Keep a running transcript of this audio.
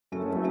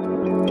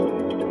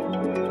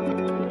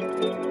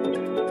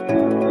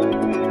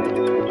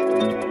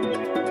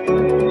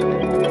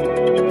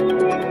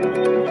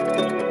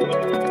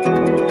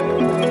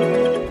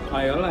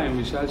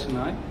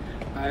Chennai.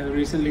 I have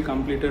recently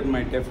completed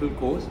my TEFL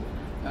course.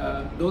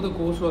 Though the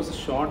course was a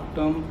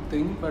short-term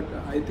thing, but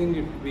I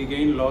think we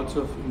gained lots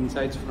of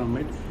insights from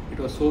it. It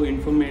was so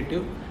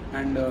informative,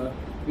 and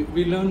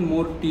we learned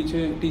more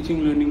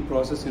teaching learning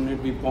process in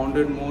it. We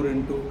pondered more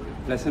into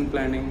lesson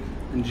planning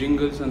and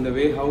jingles, and the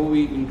way how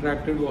we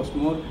interacted was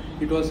more.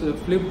 It was a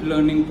flipped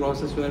learning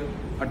process where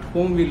at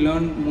home we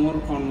learned more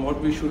on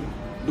what we should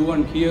do,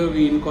 and here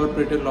we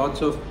incorporated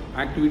lots of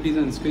activities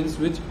and skills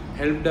which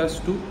helped us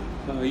to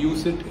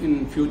use it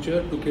in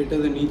future to cater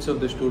the needs of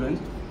the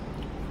students.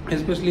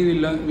 Especially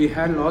we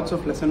had lots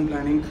of lesson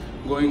planning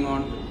going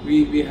on.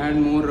 We had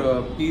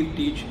more peer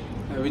teach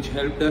which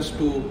helped us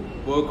to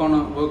work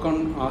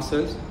on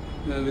ourselves.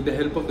 With the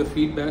help of the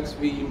feedbacks,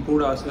 we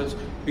improved ourselves.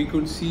 We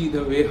could see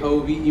the way how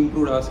we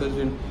improved ourselves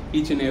in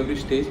each and every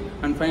stage.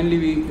 And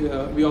finally,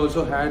 we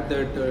also had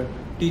that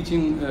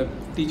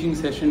teaching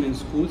session in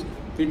schools.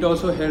 It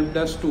also helped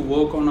us to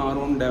work on our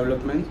own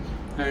development.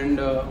 And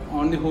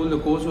on the whole, the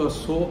course was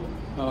so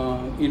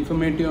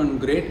informative and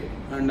great.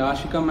 And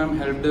Ashika ma'am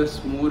helped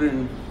us more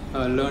in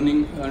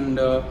learning, and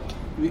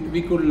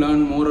we could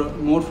learn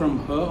more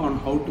from her on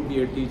how to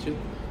be a teacher.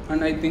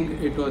 And I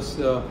think it was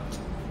a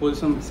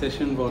wholesome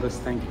session for us.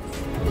 Thank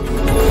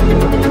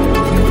you.